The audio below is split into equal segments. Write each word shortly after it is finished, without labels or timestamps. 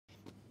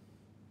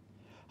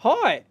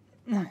Hi.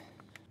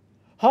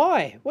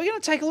 Hi, we're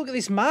going to take a look at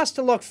this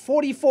Masterlock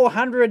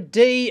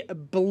 4400D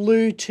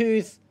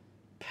Bluetooth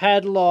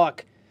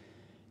padlock.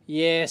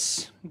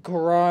 Yes,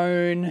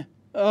 groan.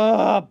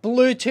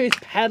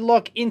 Bluetooth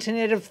padlock,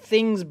 Internet of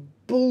Things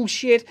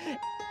bullshit.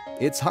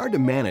 It's hard to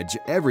manage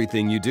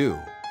everything you do,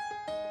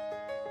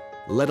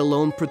 let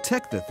alone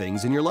protect the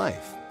things in your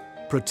life.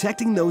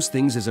 Protecting those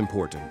things is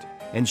important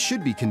and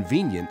should be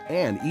convenient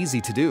and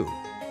easy to do.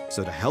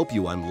 So to help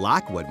you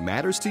unlock what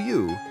matters to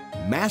you,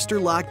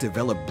 Masterlock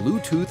developed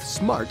Bluetooth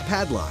smart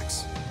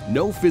padlocks.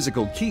 No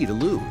physical key to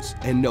lose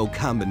and no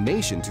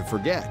combination to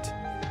forget.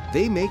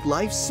 They make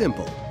life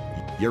simple.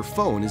 Your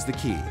phone is the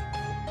key.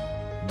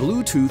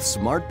 Bluetooth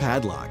smart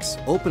padlocks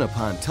open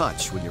upon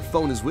touch when your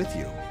phone is with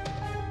you.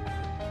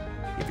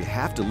 If you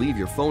have to leave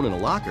your phone in a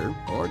locker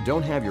or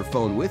don't have your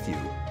phone with you,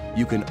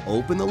 you can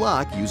open the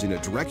lock using a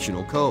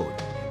directional code.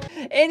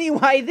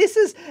 Anyway, this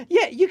is,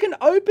 yeah, you can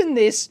open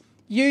this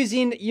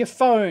using your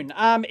phone.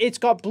 It's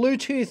got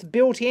Bluetooth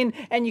built in,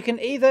 and you can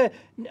either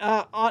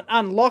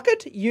unlock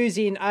it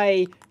using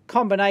a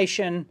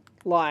combination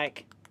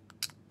like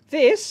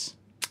this,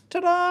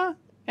 ta-da,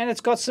 and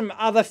it's got some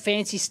other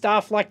fancy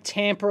stuff like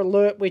tamper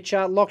alert, which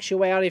locks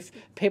you out if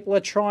people are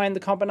trying the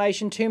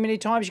combination too many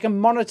times. You can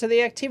monitor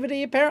the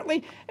activity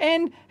apparently,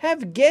 and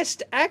have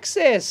guest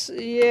access.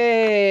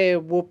 Yeah,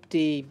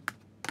 whoop-de-doo.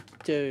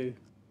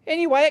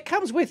 Anyway, it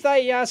comes with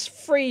a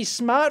free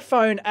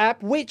smartphone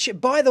app, which,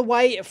 by the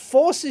way,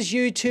 forces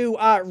you to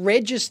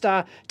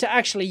register to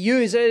actually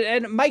use it,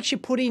 and it makes you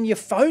put in your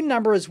phone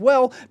number as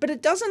well, but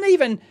it doesn't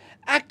even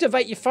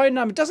activate your phone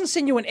number. It doesn't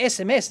send you an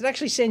SMS. It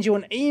actually sends you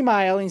an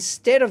email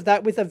instead of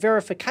that with a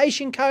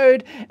verification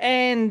code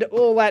and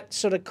all that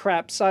sort of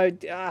crap. So,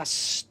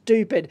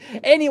 stupid.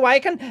 Anyway, I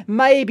can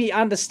maybe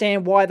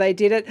understand why they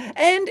did it.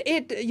 And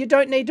you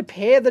don't need to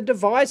pair the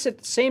device.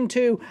 It seemed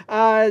to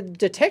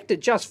detect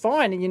it just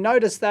fine. And you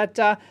notice that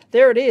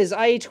there it is,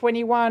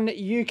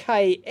 A21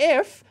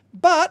 UKF.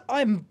 But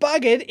I'm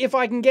buggered if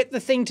I can get the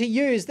thing to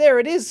use. There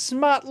it is,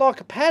 Smart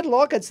Lock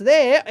Padlock. It's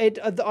there.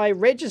 I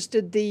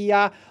registered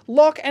the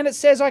lock, and it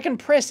says I can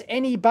press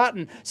any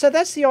button. So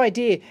that's the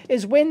idea,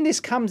 is when this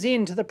comes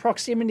into the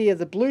proximity of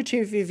the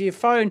Bluetooth of your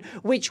phone,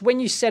 which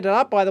when you set it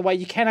up, by the way,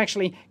 you can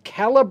actually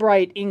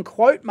calibrate, in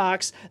quote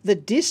marks, the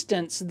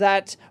distance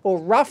that, or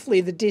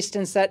roughly the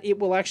distance that it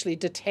will actually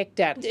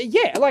detect at.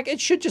 Yeah, like it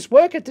should just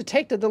work. It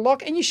detected the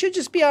lock, and you should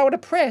just be able to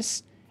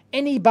press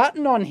any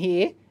button on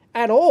here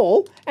at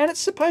all, and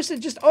it's supposed to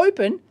just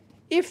open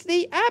if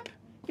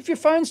your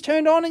phone's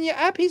turned on and your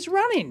app is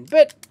running.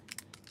 But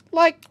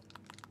like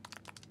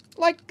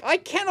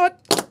I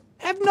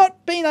have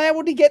not been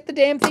able to get the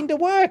damn thing to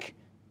work.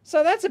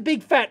 So that's a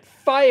big fat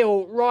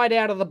fail right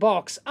out of the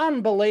box.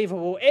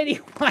 Unbelievable.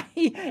 Anyway,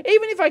 even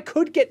if I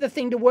could get the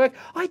thing to work,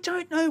 I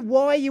don't know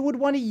why you would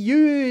want to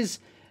use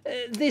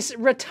this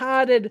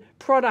retarded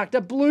product,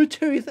 a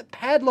Bluetooth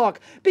padlock,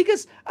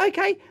 because,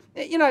 okay,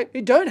 you know,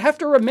 you don't have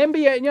to remember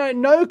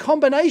no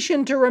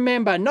combination to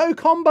remember, no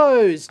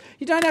combos.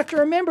 You don't have to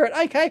remember it.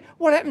 Okay,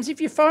 what happens if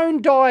your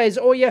phone dies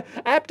or your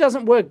app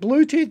doesn't work,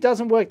 Bluetooth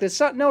doesn't work, there's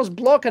something else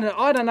blocking it,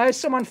 I don't know,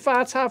 someone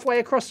farts halfway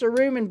across the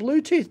room and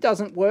Bluetooth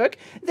doesn't work,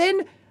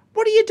 then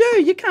what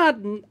do? You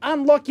can't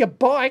unlock your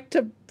bike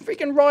to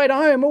freaking ride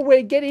home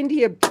or get into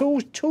your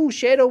tool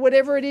shed or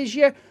whatever it is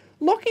you're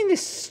locking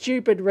this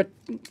stupid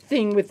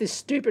thing with this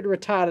stupid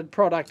retarded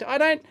product.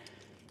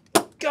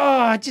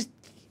 Just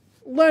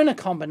learn a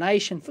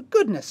combination, for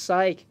goodness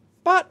sake.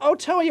 But I'll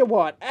tell you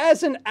what,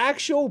 as an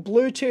actual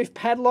Bluetooth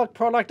padlock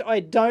product, I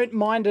don't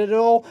mind it at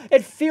all.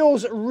 It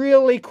feels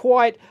really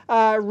quite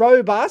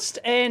robust,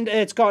 and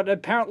it's got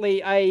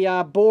apparently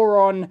a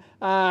boron,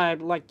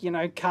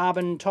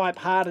 carbon type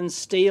hardened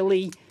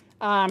steely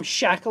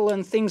shackle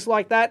and things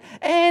like that.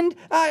 And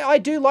I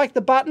do like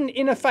the button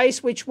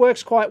interface, which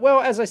works quite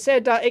well. As I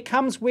said, it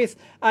comes with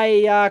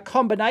a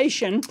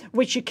combination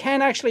which you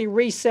can actually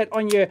reset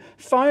on your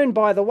phone,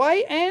 by the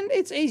way, and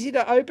it's easy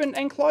to open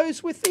and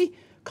close with the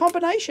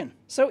combination.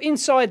 So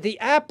inside the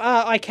app,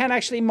 I can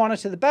actually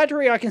monitor the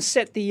battery. I can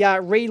set the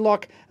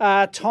relock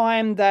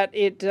time that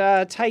it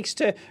takes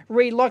to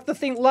relock the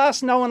thing.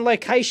 Last known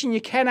location,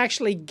 you can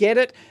actually get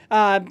it.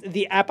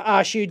 The app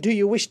asks you, do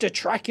you wish to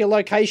track your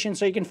location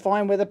so you can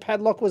find where the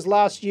padlock was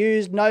last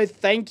used? No,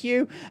 thank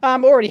you.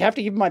 Already have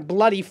to give my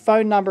bloody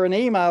phone number and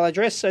email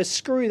address, so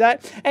screw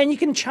that. And you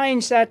can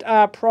change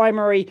that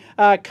primary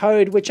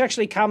code, which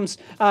actually comes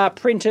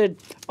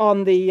printed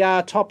on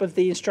the top of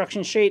the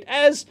instruction sheet,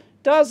 as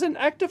does an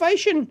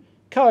activation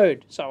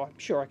code. So I'm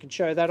sure I could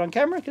show that on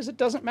camera, because it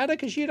doesn't matter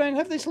because you don't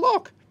have this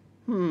lock.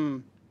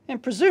 And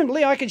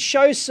presumably I could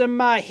show some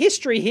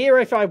history here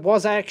if I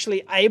was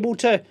actually able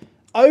to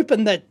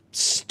open the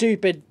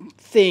stupid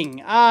thing.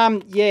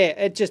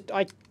 Yeah,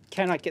 I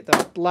cannot get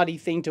the bloody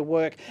thing to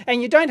work.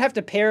 And you don't have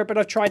to pair it, but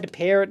I've tried to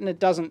pair it and it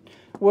doesn't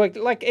work.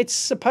 Like, it's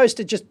supposed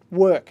to just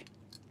work.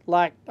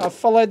 Like, I've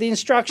followed the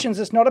instructions.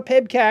 It's not a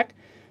pebcac.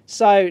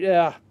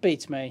 So,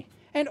 beats me.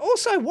 And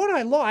also what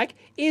I like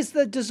is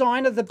the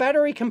design of the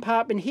battery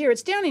compartment here.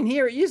 It's down in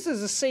here. It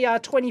uses a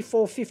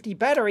CR2450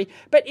 battery,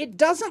 but it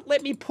doesn't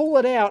let me pull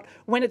it out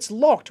when it's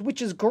locked,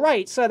 which is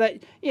great, so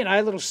that, you know,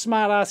 little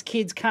smart-ass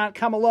kids can't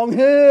come along,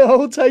 hey,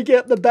 I'll take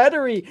out the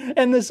battery,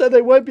 and so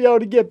they won't be able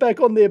to get back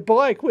on their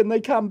bike when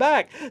they come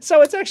back.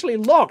 So it's actually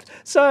locked.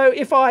 So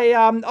if I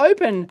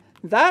open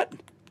that,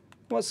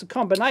 what's the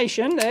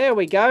combination? There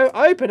we go.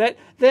 Open it,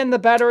 then the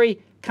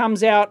battery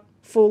comes out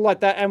full like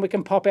that, and we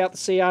can pop out the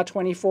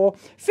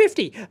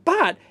CR2450.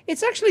 But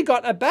it's actually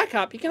got a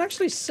backup. You can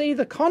actually see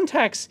the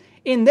contacts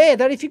in there,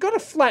 that if you've got a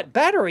flat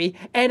battery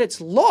and it's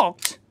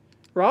locked,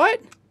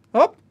 right?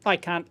 Oh, I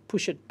can't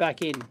push it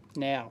back in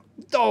now.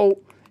 Oh,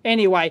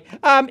 anyway,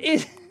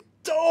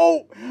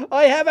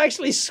 I have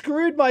actually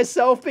screwed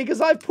myself because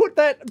I put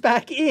that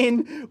back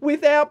in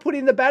without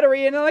putting the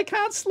battery in, and I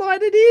can't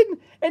slide it in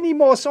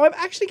anymore. So I'm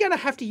actually going to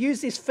have to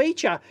use this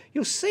feature.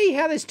 You'll see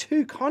how there's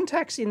two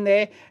contacts in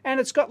there, and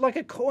it's got like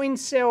a coin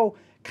cell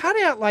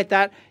cutout like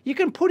that. You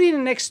can put in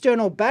an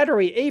external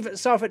battery, even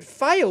so if it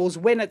fails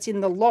when it's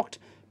in the locked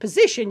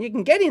position, you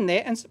can get in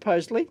there and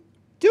supposedly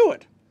do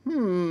it.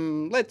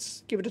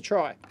 Let's give it a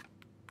try.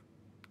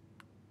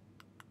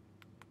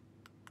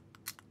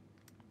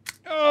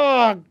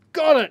 Oh,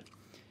 got it.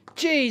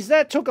 Geez,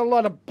 that took a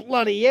lot of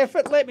bloody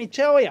effort, let me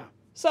tell you.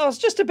 So I was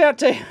just about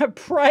to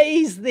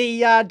praise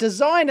the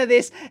design of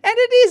this, and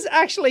it is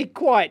actually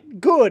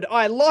quite good.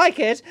 I like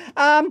it,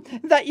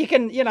 that you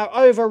can, you know,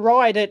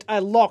 override it,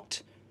 a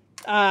locked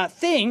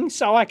thing,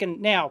 so I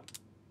can now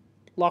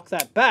lock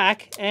that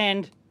back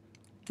and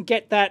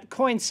get that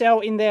coin cell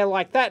in there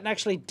like that and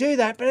actually do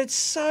that, but it's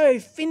so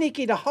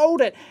finicky to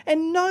hold it,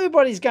 and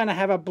nobody's going to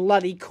have a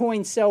bloody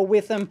coin cell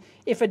with them.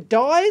 If it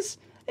dies,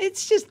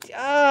 it's just,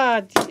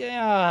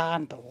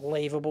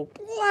 unbelievable.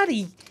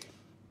 Bloody.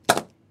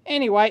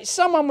 Anyway,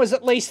 someone was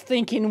at least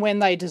thinking when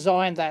they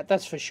designed that,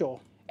 that's for sure.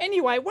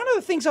 Anyway, one of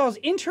the things I was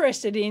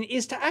interested in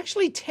is to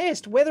actually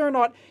test whether or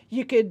not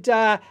you could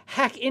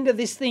hack into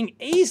this thing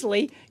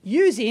easily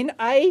using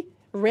a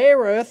rare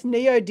earth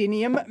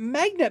neodymium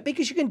magnet,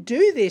 because you can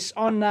do this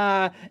on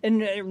in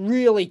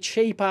really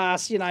cheap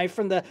ass, you know,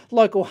 from the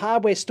local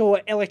hardware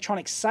store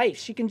electronic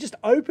safes. You can just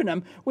open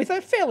them with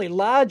a fairly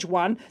large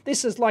one.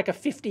 This is like a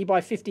 50 by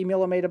 50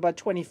 millimeter by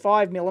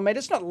 25 millimeter.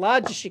 It's not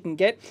largest you can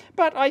get,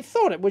 but I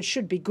thought it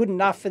should be good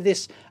enough for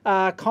this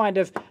kind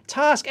of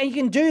task. And you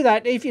can do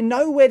that if you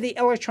know where the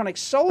electronic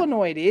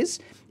solenoid is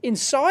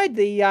inside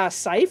the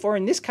safe, or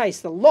in this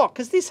case the lock,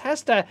 because this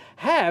has to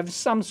have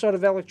some sort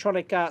of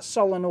electronic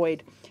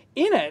solenoid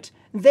in it.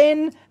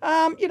 Then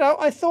you know,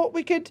 I thought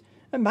we could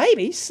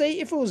maybe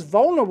see if it was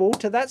vulnerable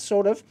to that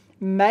sort of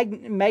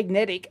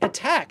magnetic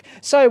attack.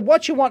 So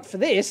what you want for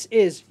this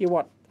is you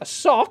want a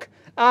sock,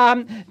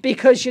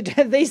 because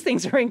these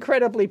things are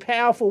incredibly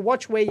powerful.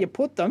 Watch where you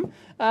put them.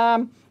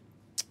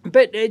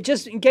 But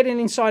just get it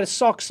inside a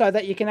sock so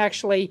that you can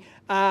actually,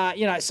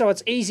 you know, so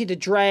it's easy to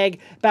drag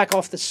back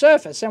off the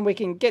surface, and we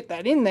can get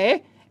that in there.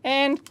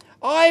 And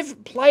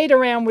I've played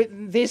around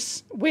with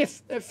this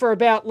for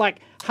about like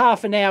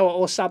half an hour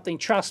or something,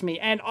 trust me,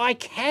 and I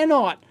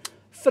cannot,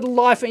 for the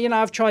life of, you know,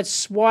 I've tried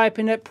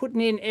swiping it,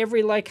 putting in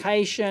every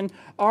location,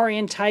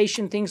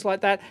 orientation, things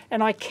like that,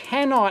 and I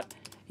cannot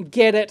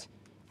get it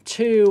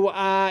to,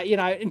 you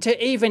know,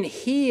 to even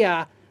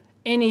hear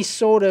any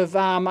sort of,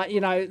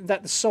 you know,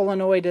 that the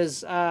solenoid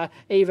is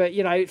either,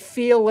 you know,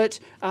 feel it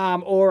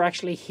or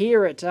actually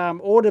hear it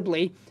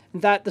audibly,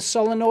 that the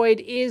solenoid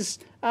is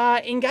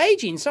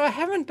engaging. So I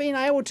haven't been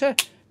able to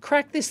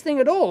crack this thing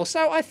at all.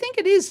 So I think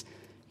it is,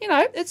 you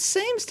know, it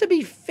seems to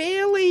be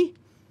fairly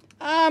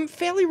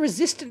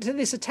resistant to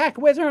this attack.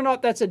 Whether or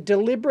not that's a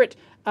deliberate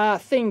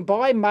thing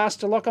by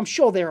Masterlock, I'm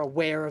sure they're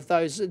aware of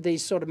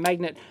these sort of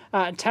magnet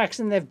attacks,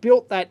 and they've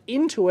built that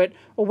into it,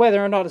 or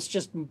whether or not it's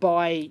just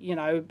by, you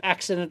know,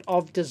 accident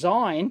of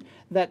design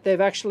that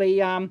they've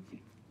actually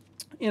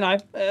you know,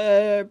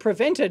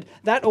 prevented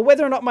that, or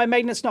whether or not my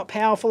magnet's not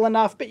powerful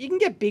enough, but you can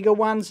get bigger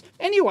ones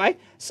anyway.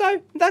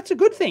 So that's a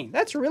good thing.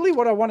 That's really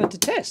what I wanted to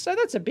test. So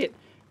that's a bit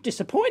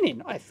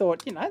disappointing. I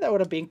thought, you know, that would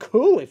have been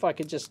cool if I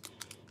could just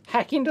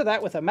hack into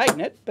that with a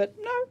magnet, but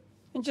no.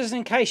 And just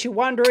in case you're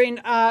wondering,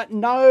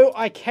 no,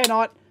 I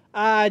cannot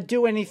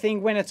do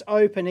anything when it's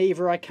open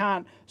either. I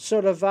can't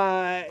sort of,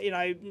 you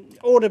know,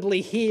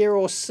 audibly hear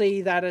or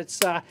see that it's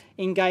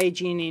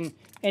engaging in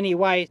any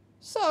way.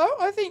 So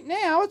I think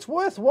now it's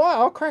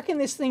worthwhile cracking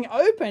this thing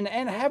open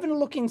and having a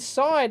look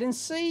inside and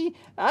see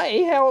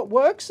how it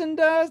works, and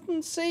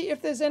see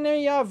if there's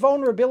any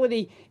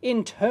vulnerability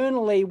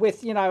internally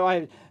with, you know,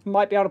 I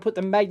might be able to put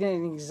the magnet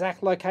in the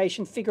exact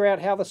location, figure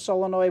out how the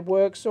solenoid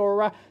works,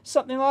 or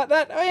something like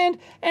that,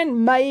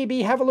 and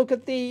maybe have a look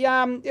at the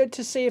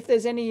to see if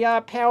there's any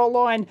power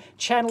line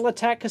channel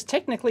attack, because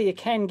technically you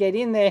can get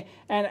in there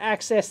and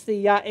access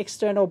the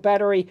external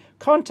battery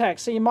contact,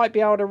 so you might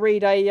be able to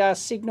read a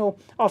signal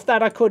off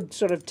that. I could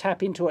sort of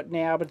tap into it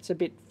now, but it's a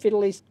bit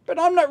fiddly. But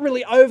I'm not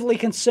really overly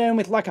concerned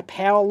with like a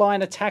power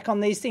line attack on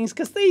these things,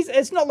 because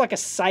it's not like a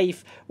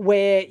safe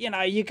where, you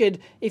know, you could,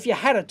 if you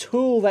had a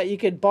tool that you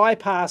could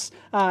bypass die-cast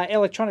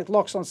electronic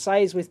locks on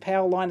saves with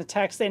power line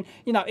attacks, then,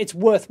 you know, it's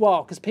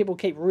worthwhile because people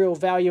keep real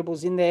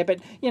valuables in there. But,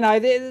 you know,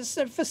 there's,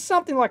 for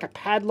something like a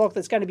padlock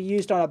that's going to be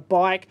used on a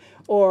bike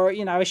or,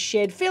 you know, a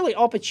shed, fairly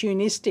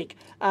opportunistic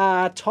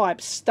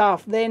type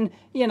stuff, then,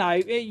 you know,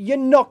 you're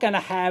not going to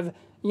have,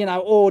 you know,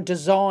 or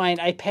design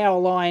a power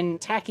line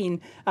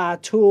tacking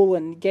tool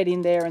and get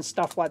in there and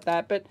stuff like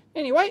that. But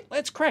anyway,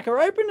 let's crack her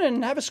open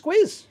and have a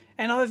squiz.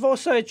 And I've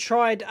also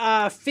tried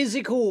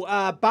physical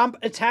bump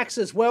attacks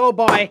as well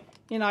by,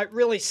 you know,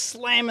 really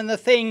slamming the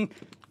thing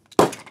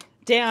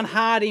down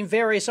hard in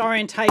various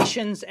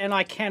orientations, and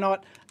I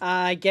cannot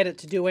get it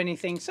to do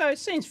anything. So it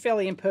seems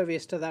fairly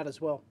impervious to that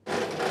as well.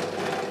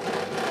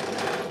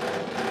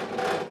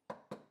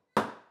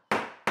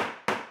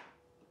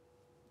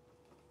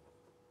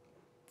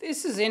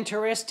 This is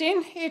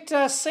interesting.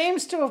 It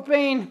seems to have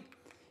been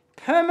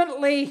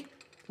permanently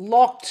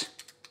locked.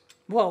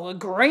 Well, the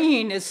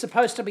green is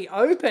supposed to be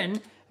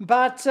open,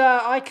 but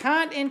I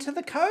can't enter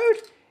the code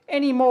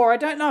anymore. I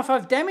don't know if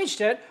I've damaged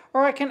it,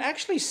 or I can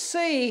actually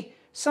see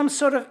some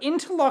sort of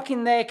interlock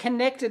in there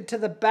connected to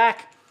the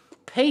back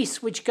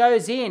piece which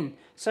goes in.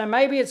 So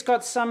maybe it's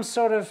got some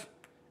sort of,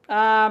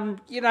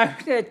 you know,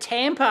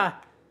 tamper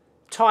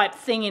type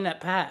thing in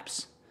it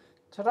perhaps.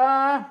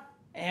 Ta-da!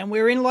 And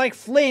we're in Lake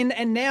Flynn,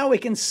 and now we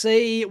can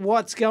see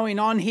what's going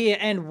on here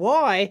and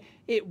why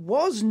it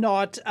was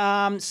not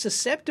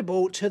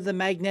susceptible to the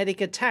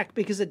magnetic attack,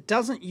 because it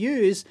doesn't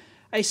use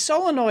a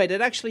solenoid. It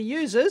actually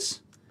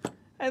uses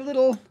a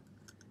little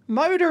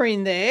motor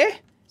in there.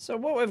 So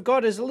what we've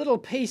got is a little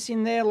piece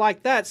in there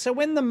like that. So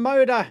when the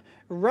motor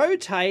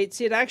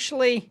rotates, it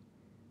actually...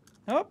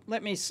 Oh,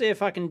 let me see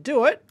if I can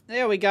do it.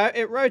 There we go.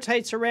 It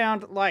rotates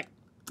around like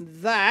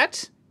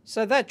that.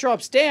 So that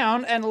drops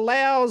down and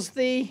allows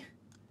the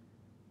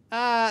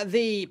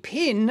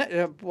pin,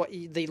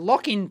 the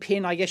lock-in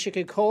pin, I guess you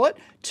could call it,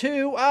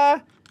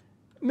 to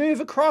move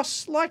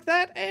across like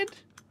that, and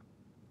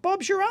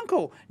Bob's your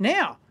uncle.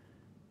 Now,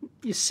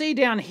 you see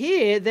down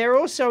here, there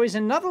also is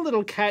another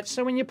little catch,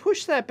 so when you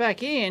push that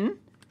back in,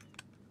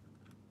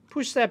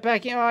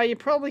 oh, you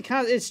probably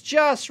can't, it's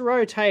just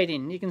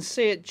rotating. You can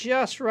see it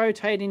just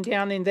rotating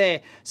down in there.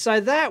 So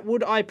that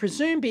would, I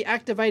presume, be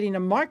activating a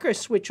micro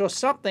switch or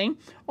something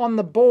on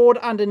the board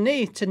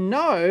underneath to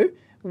know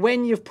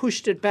when you've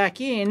pushed it back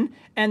in,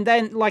 and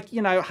then, like,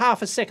 you know,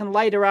 half a second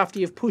later after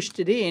you've pushed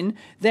it in,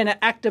 then it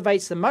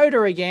activates the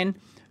motor again,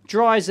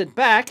 drives it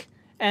back,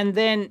 and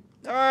then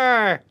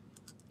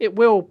it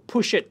will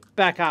push it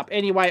back up.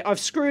 Anyway, I've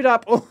screwed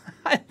up,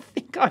 I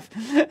think I've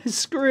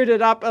screwed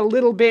it up a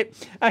little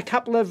bit. A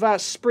couple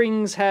of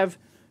springs have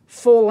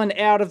fallen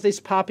out of this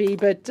puppy,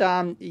 but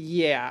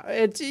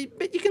yeah,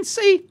 but you can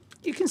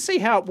see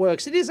how it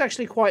works. It is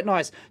actually quite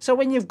nice. So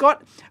when you've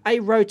got a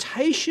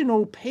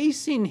rotational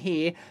piece in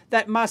here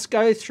that must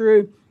go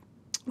through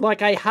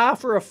like a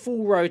half or a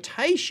full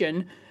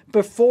rotation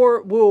before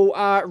it will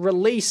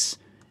release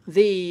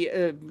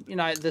the, you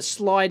know, the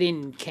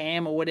slide-in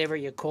cam or whatever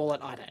you call it,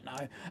 I don't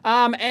know,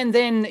 and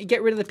then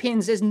get rid of the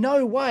pins, there's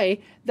no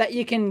way that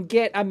you can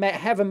get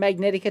have a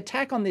magnetic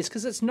attack on this,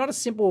 because it's not a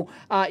simple,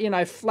 you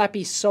know,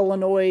 flappy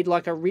solenoid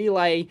like a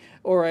relay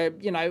or a,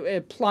 you know,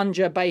 a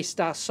plunger-based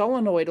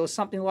solenoid or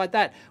something like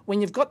that.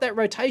 When you've got that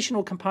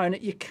rotational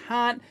component, you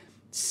can't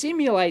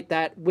simulate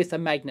that with a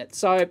magnet.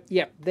 So,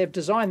 yeah, they've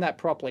designed that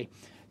properly.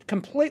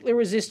 Completely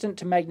resistant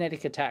to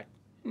magnetic attack.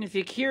 And if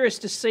you're curious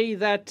to see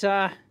that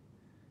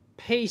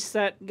piece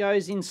that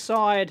goes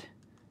inside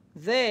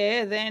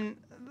there, then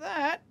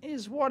that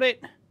is what it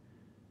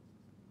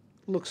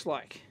looks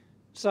like.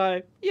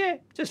 So yeah,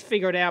 just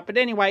figure it out. But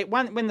anyway,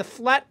 when the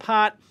flat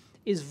part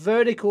is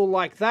vertical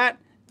like that,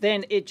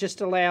 then it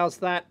just allows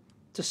that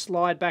to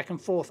slide back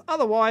and forth.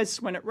 Otherwise,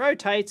 when it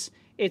rotates,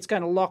 it's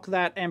going to lock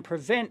that and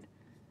prevent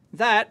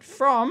that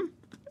from...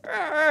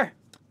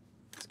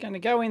 It's going to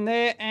go in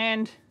there,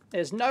 and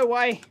there's no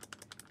way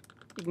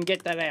you can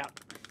get that out.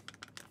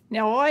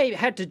 Now, I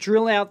had to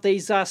drill out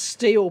these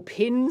steel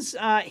pins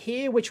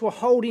here, which were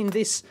holding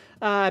this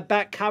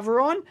back cover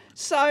on.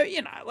 So,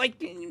 you know, like,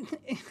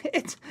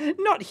 it's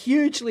not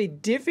hugely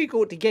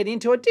difficult to get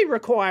into. It did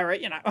require,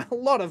 you know, a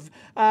lot of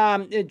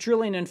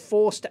drilling and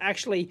force to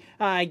actually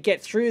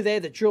get through there.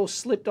 The drill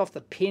slipped off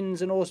the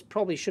pins, and also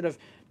probably should have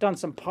done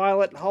some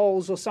pilot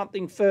holes or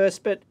something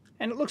first, but...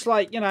 And it looks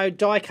like, you know,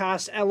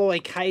 die-cast alloy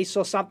case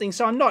or something.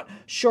 So I'm not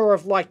sure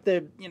of, like,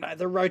 the, you know,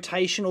 the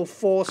rotational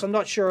force. I'm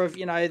not sure of,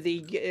 you know,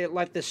 the,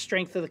 like, the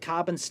strength of the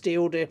carbon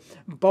steel to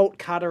bolt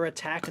cutter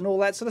attack and all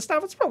that sort of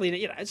stuff. It's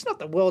probably, you know, it's not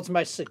the world's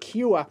most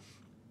secure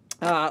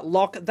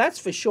lock, that's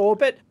for sure.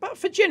 But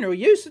for general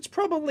use, it's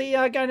probably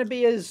going to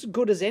be as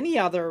good as any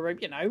other,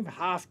 you know,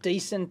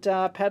 half-decent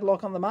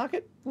padlock on the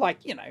market.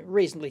 Like, you know,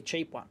 reasonably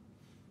cheap one.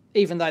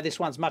 Even though this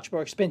one's much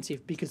more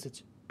expensive because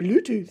it's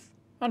Bluetooth.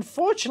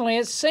 Unfortunately,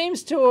 it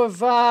seems to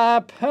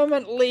have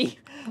permanently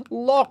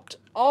locked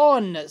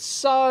on,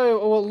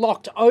 or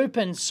locked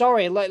open,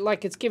 sorry,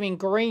 like it's giving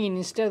green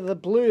instead of the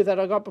blue that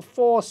I got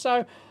before.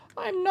 So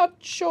I'm not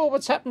sure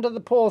what's happened to the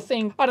poor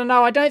thing. I don't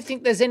know. I don't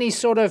think there's any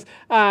sort of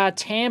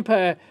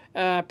tamper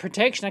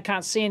protection. I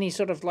can't see any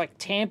sort of like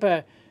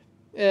tamper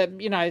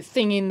you know,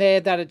 thing in there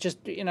that it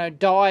just, you know,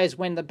 dies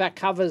when the back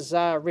cover's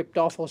ripped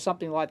off or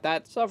something like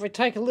that. So if we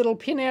take a little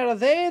pin out of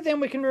there, then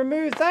we can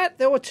remove that.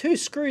 There were 2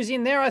 screws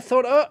in there. I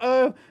thought,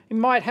 uh-oh, you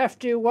might have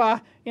to,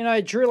 you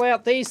know, drill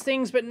out these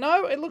things. But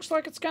no, it looks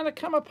like it's going to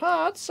come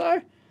apart.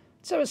 So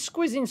let's have a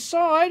squiz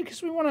inside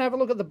because we want to have a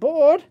look at the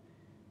board.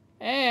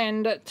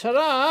 And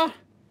ta-da,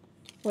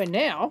 we're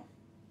now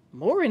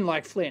more in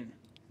like Flynn.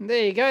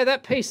 There you go.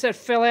 That piece that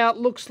fell out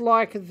looks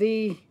like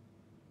the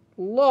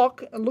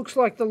lock. It looks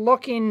like the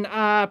lock-in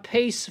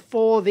piece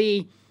for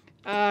the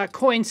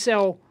coin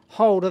cell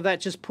holder that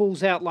just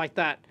pulls out like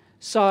that.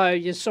 So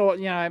you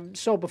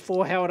saw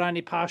before how it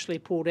only partially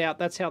pulled out.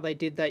 That's how they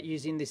did that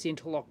using this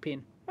interlock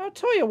pin. I'll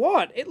tell you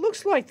what, it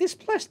looks like this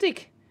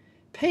plastic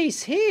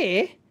piece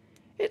here,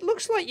 it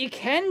looks like you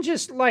can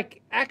just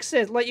like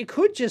access, like you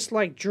could just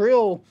like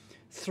drill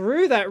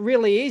through that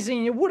really easy,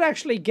 and you would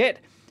actually get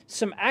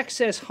some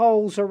access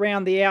holes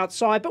around the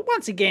outside. But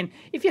once again,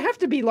 if you have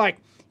to be like,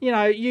 you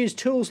know, use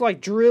tools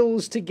like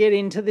drills to get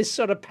into this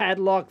sort of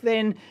padlock,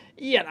 then,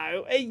 you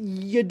know,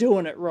 you're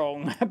doing it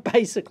wrong,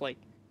 basically.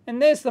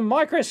 And there's the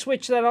micro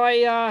switch that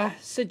I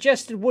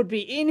suggested would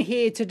be in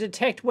here to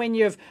detect when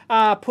you've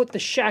put the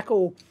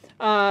shackle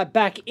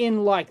back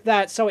in like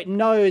that, so it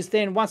knows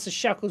then once the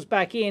shackle's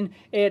back in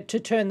to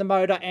turn the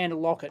motor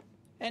and lock it.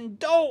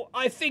 And oh,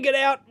 I figured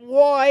out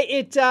why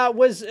it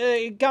was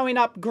going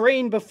up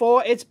green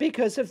before. It's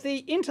because of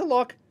the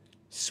interlock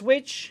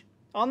switch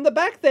on the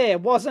back there.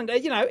 Wasn't,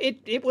 you know,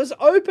 it was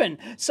open.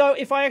 So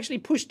if I actually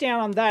push down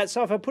on that,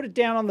 so if I put it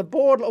down on the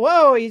board,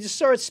 whoa, you just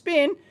saw it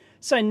spin.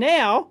 So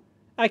now,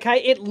 okay,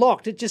 it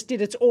locked. It just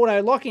did its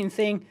auto locking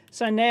thing.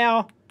 So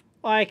now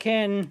I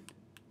can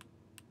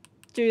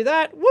do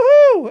that.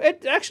 Woohoo!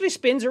 It actually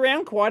spins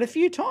around quite a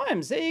few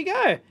times. There you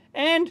go.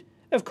 And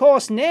of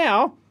course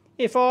now,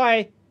 if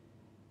I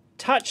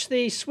touch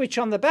the switch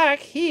on the back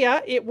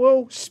here, it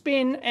will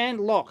spin and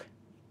lock.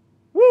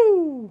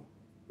 Woo!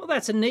 Well,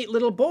 that's a neat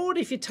little board.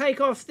 If you take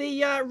off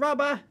the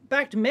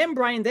rubber-backed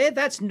membrane there,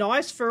 that's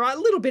nice for a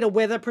little bit of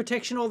weather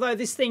protection, although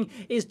this thing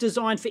is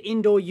designed for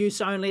indoor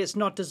use only. It's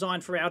not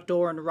designed for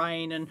outdoor and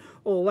rain and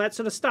all that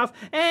sort of stuff.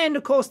 And,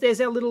 of course,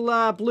 there's our little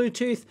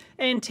Bluetooth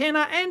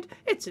antenna, and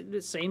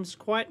it seems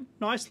quite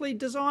nicely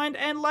designed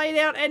and laid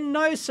out, and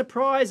no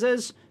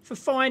surprises for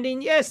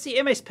finding, yes, the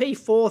MSP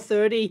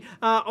 430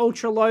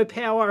 ultra low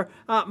power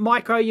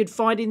micro you'd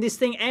find in this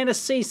thing, and a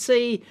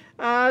CC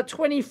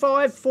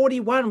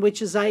 2541,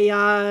 which is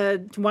a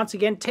once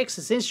again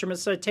Texas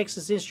Instruments. So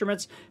Texas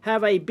Instruments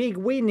have a big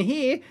win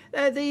here.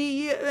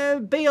 The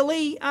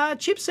BLE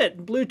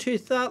chipset,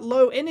 Bluetooth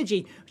low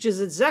energy, which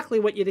is exactly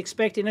what you'd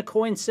expect in a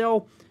coin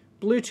cell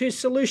Bluetooth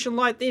solution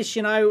like this.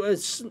 You know, a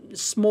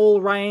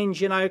small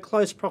range, you know,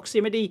 close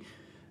proximity,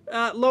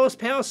 lowest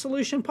power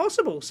solution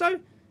possible. So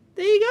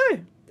there you go.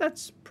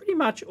 That's pretty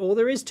much all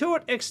there is to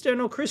it.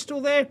 External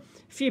crystal there. A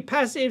few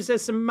passives.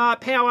 There's some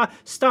power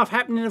stuff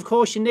happening. Of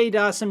course, you need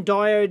some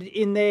diode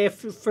in there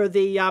for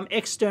the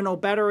external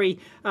battery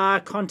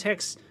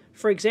contacts,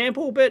 for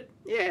example. But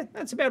yeah,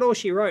 that's about all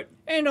she wrote.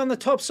 And on the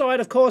top side,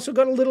 of course, we've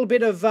got a little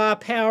bit of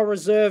power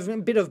reserve, a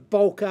bit of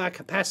bulk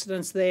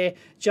capacitance there,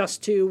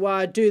 just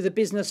to do the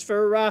business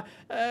for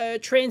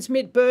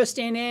transmit burst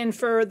in, and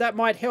for that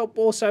might help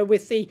also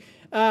with the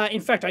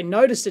in fact, I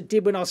noticed it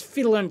did when I was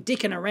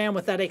dicking around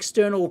with that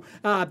external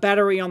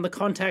battery on the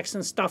contacts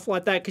and stuff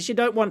like that, because you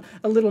don't want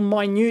a little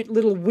minute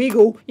little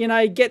wiggle, you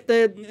know, get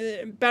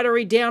the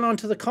battery down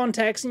onto the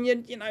contacts and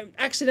you know,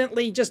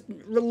 accidentally just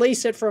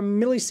release it for a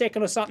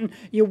millisecond or something.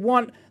 You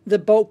want the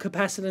bulk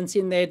capacitance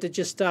in there to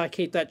just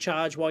keep that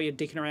charge while you're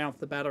dicking around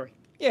with the battery.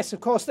 Yes, of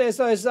course, there's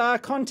those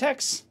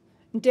contacts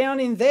down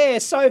in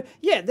there. So,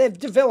 yeah, they've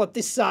developed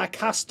this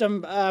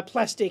custom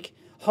plastic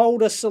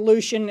holder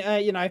solution,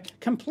 you know,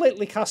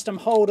 completely custom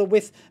holder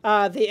with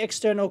the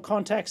external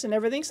contacts and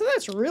everything. So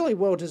that's really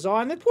well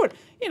designed. They put,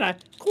 you know,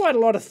 quite a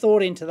lot of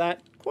thought into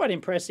that. Quite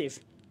impressive.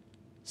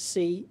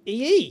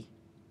 C-E-E.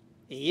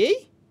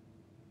 E-E?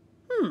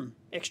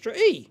 Extra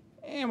E.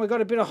 And we've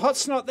got a bit of hot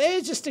snot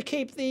there just to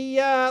keep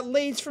the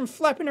leads from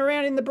flapping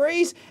around in the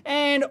breeze.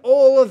 And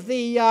all of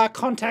the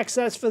contacts,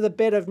 that's for the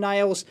bed of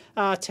nails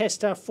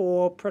tester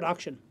for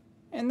production.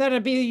 And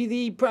that'd be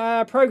the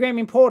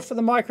programming port for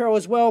the micro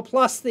as well,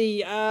 plus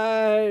the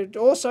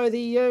also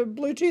the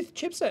Bluetooth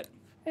chipset.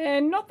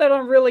 And not that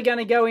I'm really going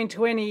to go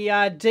into any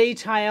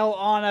detail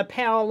on a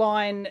power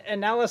line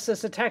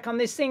analysis attack on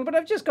this thing, but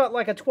I've just got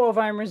like a 12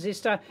 ohm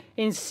resistor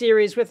in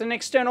series with an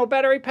external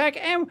battery pack,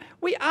 and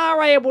we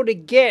are able to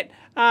get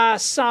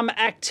some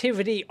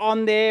activity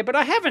on there, but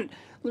I haven't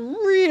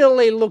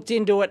really looked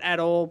into it at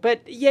all.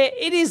 But yeah,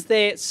 it is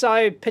there,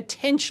 so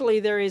potentially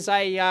there is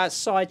a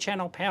side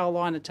channel power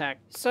line attack.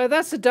 So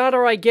that's the data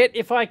I get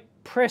if I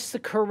press the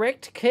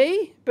correct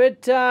key,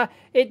 but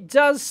it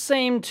does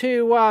seem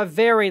to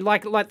vary.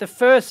 Like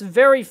the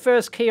very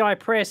first key I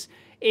press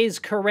is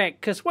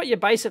correct, because what you're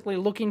basically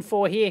looking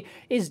for here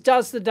is,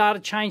 does the data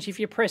change if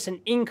you press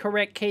an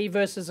incorrect key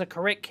versus a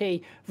correct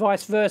key,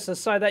 vice versa,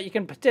 so that you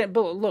can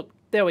look,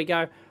 there we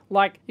go.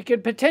 Like, you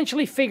could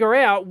potentially figure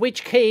out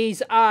which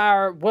keys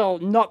are, well,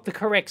 not the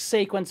correct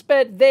sequence.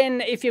 But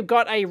then if you've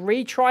got a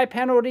retry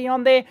penalty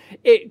on there,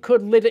 it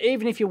could,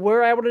 even if you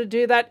were able to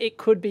do that, it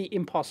could be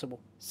impossible.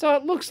 So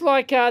it looks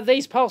like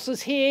these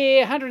pulses here,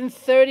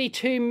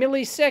 132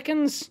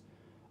 milliseconds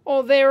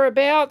or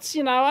thereabouts.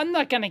 You know, I'm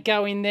not going to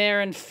go in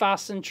there and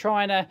fuss and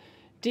trying to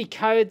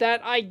decode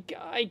that.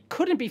 I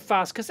couldn't be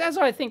fast, because as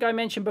I think I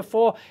mentioned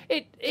before,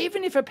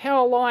 even if a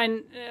power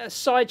line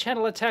side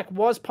channel attack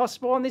was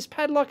possible on this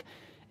padlock,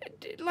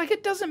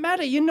 it doesn't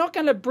matter. You're not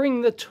going to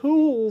bring the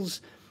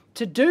tools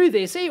to do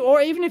this, or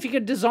even if you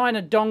could design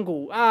a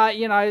dongle,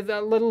 you know,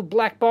 the little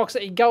black box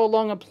that you go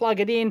along and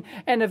plug it in,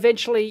 and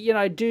eventually, you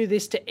know, do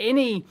this to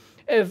any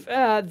of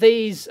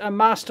these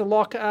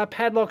Masterlock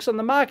padlocks on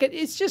the market.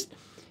 It's just,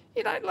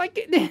 you know, like,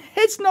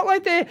 it's not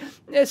like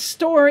they're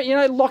storing, you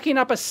know, locking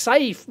up a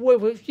safe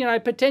with, you know,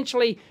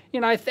 potentially, you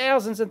know,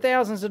 thousands and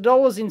thousands of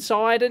dollars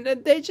inside, and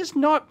they're just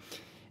not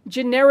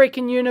generic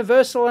and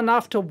universal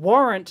enough to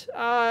warrant,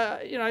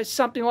 you know,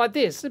 something like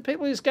this. The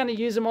people are just going to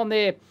use them on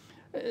their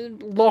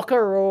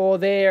locker or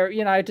their,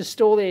 you know, to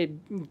store their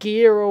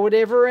gear or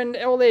whatever,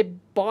 or their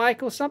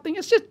bike or something.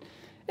 It's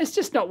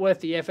just not worth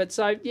the effort.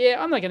 So yeah,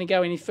 I'm not going to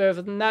go any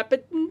further than that,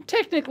 but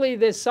technically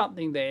there's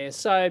something there.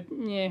 So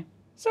yeah.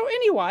 So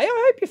anyway,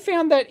 I hope you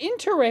found that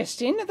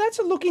interesting. That's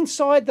a look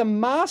inside the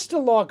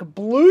Masterlock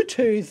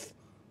Bluetooth,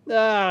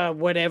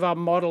 whatever,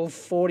 model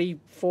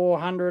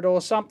 4400 or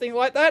something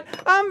like that,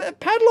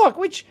 padlock,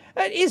 which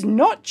is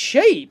not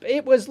cheap.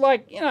 It was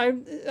like, you know,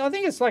 I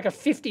think it's like a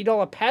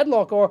 $50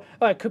 padlock, or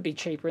it could be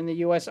cheaper in the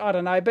US, I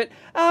don't know. But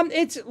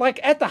it's like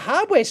at the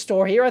hardware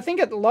store here, I think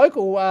at the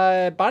local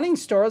Bunnings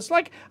store, it's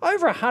like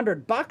over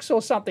 $100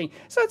 or something.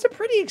 So it's a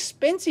pretty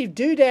expensive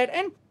doodad,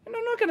 and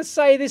I'm not going to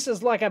say this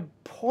is like a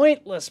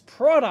pointless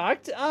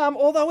product,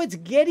 although it's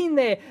getting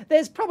there.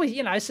 There's probably,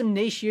 you know, some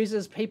niche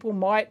users, people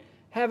might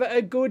have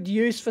a good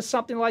use for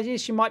something like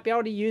this. You might be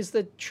able to use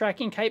the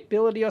tracking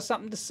capability or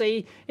something to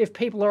see if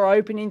people are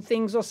opening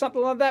things or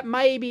something like that.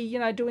 Maybe, you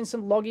know, doing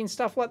some login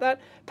stuff like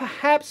that,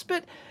 perhaps.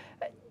 But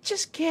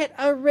just get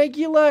a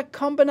regular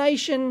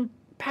combination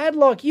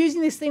padlock.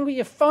 Using this thing with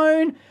your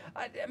phone,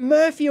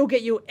 Murphy will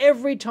get you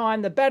every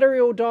time. The battery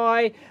will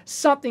die,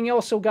 something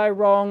else will go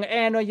wrong,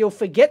 and you'll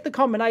forget the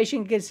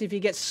combination, because if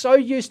you get so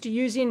used to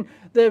using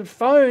the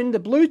phone, the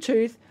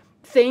Bluetooth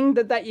thing,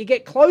 that you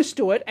get close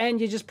to it and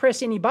you just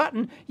press any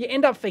button, you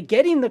end up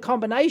forgetting the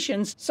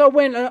combinations. So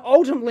when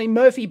ultimately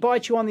Murphy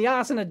bites you on the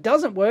ass and it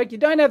doesn't work, you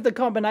don't have the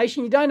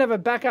combination, you don't have a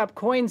backup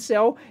coin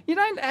cell, you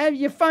don't have,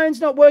 your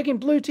phone's not working,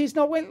 Bluetooth's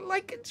not working.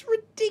 Like, it's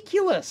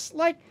ridiculous.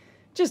 Like,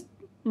 just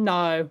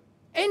no.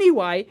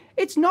 Anyway,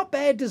 it's not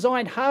bad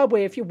designed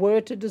hardware if you were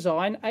to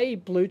design a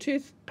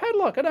Bluetooth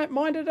padlock. I don't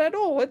mind it at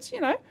all. It's,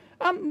 you know,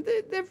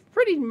 they've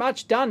pretty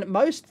much done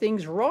most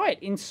things right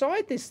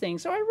inside this thing,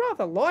 so I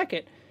rather like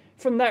it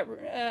from that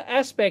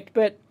aspect.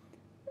 But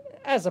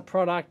as a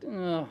product,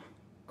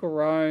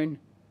 groan.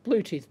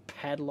 Bluetooth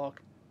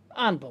padlock,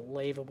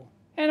 unbelievable.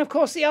 And of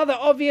course, the other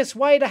obvious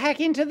way to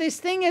hack into this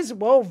thing is,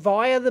 well,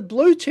 via the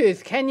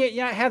Bluetooth. Can you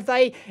know, have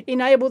they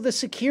enabled the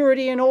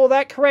security and all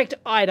that correct?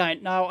 I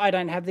don't know. I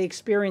don't have the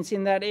experience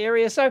in that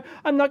area, so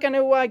I'm not going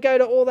to go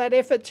to all that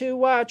effort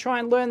to try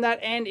and learn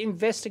that and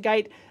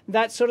investigate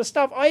that sort of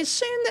stuff. I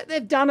assume that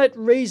they've done it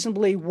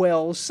reasonably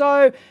well,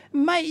 so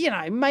you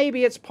know,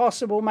 maybe it's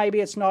possible, maybe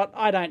it's not.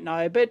 I don't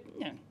know, but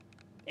you know,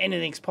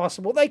 anything's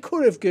possible. They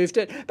could have goofed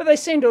it, but they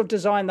seem to have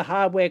designed the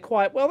hardware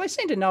quite well. They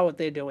seem to know what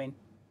they're doing.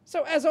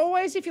 So as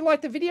always, if you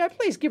like the video,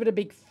 please give it a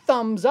big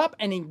thumbs up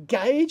and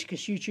engage, because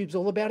YouTube's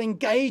all about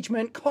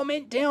engagement.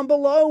 Comment down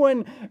below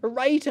and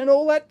rate and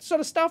all that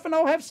sort of stuff, and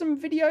I'll have some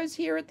videos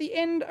here at the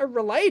end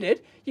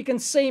related. You can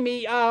see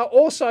me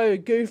also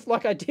goof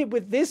like I did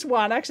with this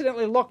one,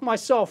 accidentally locked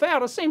myself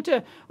out.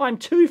 I'm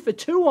 2 for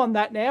 2 on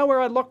that now,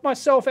 where I locked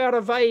myself out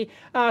of a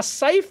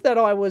safe that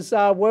I was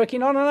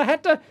working on, and I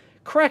had to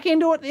crack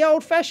into it the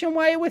old-fashioned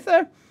way with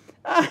a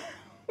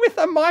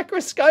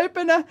microscope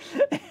and a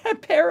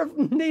pair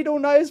of needle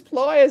nose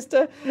pliers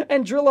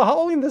and drill a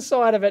hole in the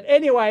side of it.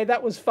 Anyway,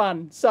 that was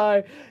fun.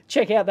 So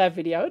check out that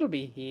video. It'll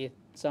be here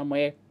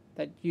somewhere,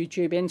 that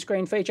YouTube end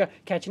screen feature.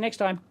 Catch you next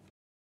time.